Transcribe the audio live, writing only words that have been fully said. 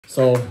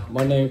So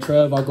my name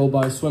Trev, I go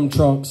by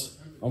Swimtrunnks.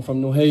 I'm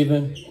from New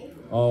Haven.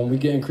 We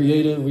getting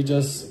creative, we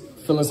just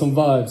feeling some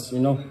vibes, you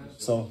know?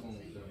 So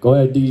go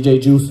ahead,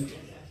 DJ Juice.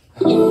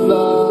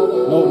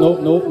 No,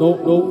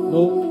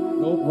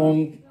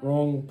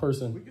 wrong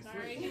person.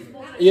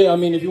 Yeah, I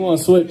mean, if you want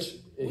to switch,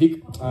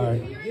 all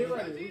right.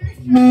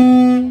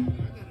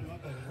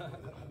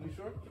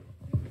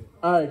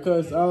 All right,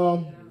 cause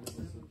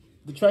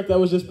the track that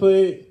was just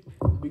played,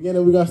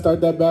 beginning, we're gonna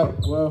start that back.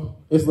 Well,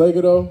 it's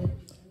Legado.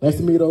 Nice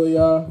to meet all of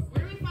y'all.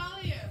 Where do we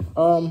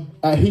follow you?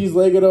 At He's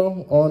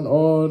Legado on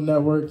all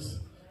networks,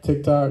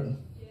 TikTok.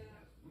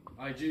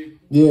 IG.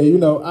 Yeah, you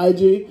know,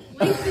 IG. It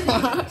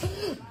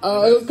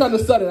was kind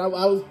of sudden. I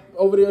was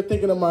over there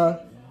thinking of my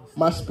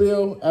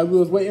spiel as we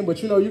was waiting,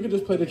 but you know, you can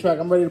just play the track.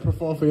 I'm ready to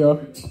perform for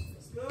y'all.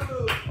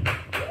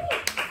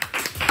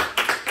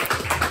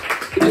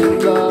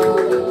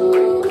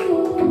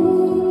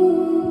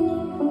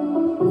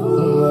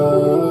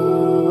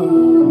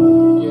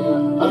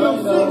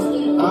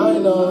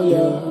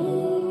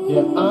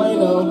 I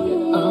know.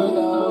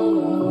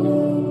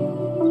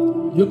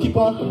 You keep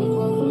on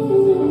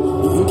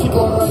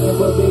running,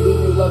 but baby,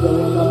 you love it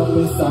when I'm up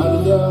inside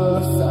of you.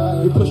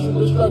 You push through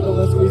the struggle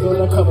and squeeze on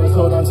the covers,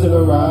 hold on to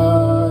the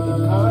ride.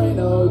 And I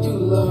know you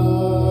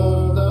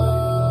love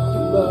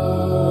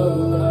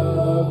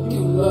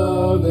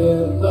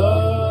it,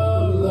 love.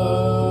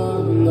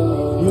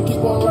 You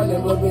keep on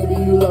running, but baby,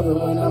 you love it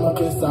when I'm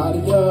up inside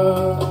of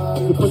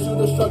you. You push through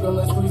the struggle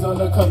and squeeze on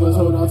the covers,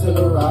 hold on to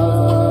the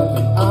ride.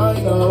 And I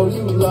know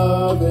you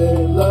love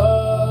it,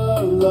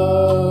 love. You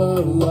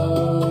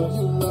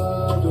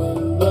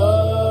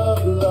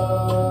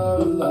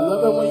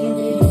love it when you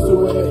get used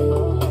to it.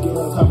 Get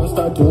on top and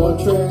start doing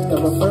tricks.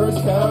 Never first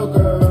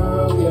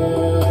cowgirl,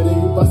 yeah. Then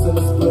you bustin'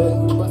 a split.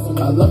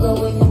 I love it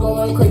when you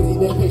going crazy,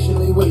 been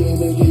patiently waiting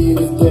to give you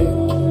this dick.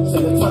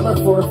 Set a timer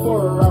for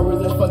 4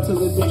 hours and fuck till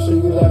the dick, show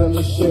you that I'm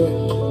the shit.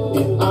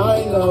 And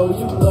I know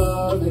you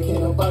love it,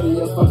 can't nobody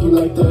else fuck you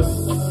like this.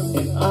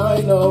 And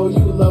I know you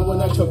love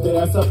when I choke that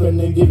ass up and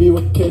then give you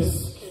a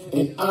kiss.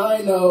 And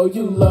I know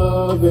you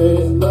love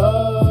it,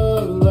 love.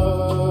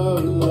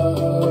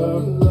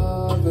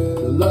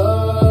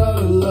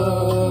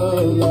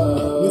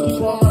 You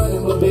keep on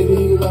running, but baby,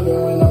 you love it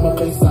when I'm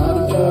up inside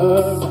of you.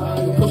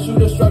 Push through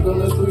the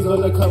struggle and squeeze on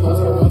the covers,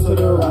 hold on to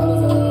the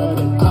ride.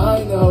 And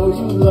I know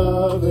you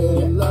love it, you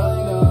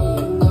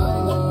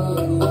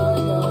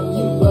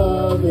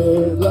love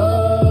it,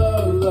 love.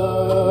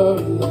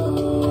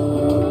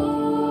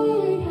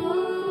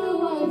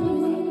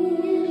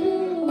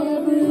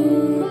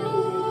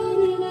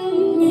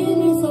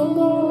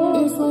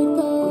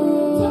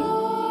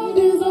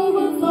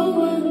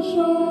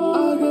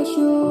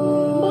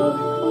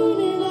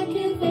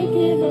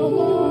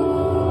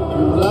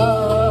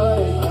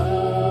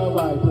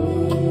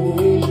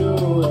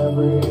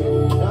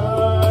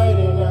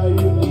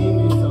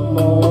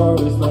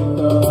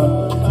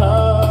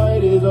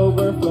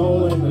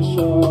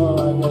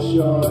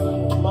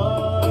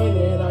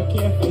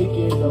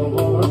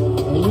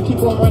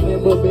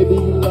 But baby,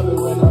 you love it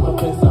when I'm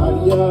up inside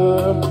of you.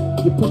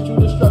 You push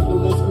through the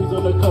struggle and squeeze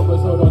on the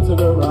covers, hold on to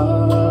the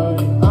ride.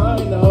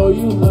 I know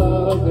you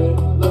love it,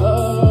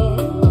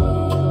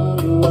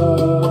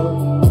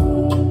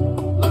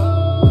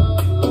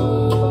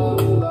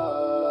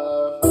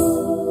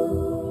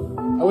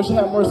 I wish I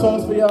had more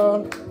songs for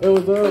y'all. It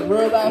was a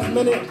real last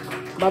minute.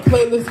 My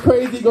playlist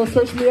crazy. Go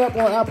search me up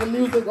on Apple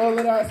Music, all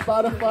of that,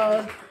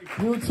 Spotify,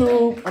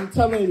 YouTube. I'm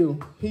telling you,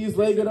 he's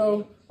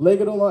Legado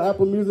on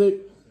Apple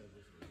Music.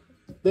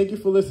 Thank you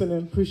for listening.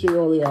 Appreciate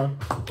all of y'all.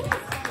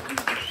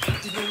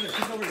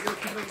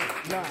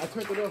 Nah, I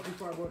turned it off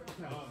before I worked.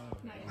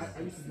 I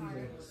used to do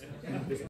that.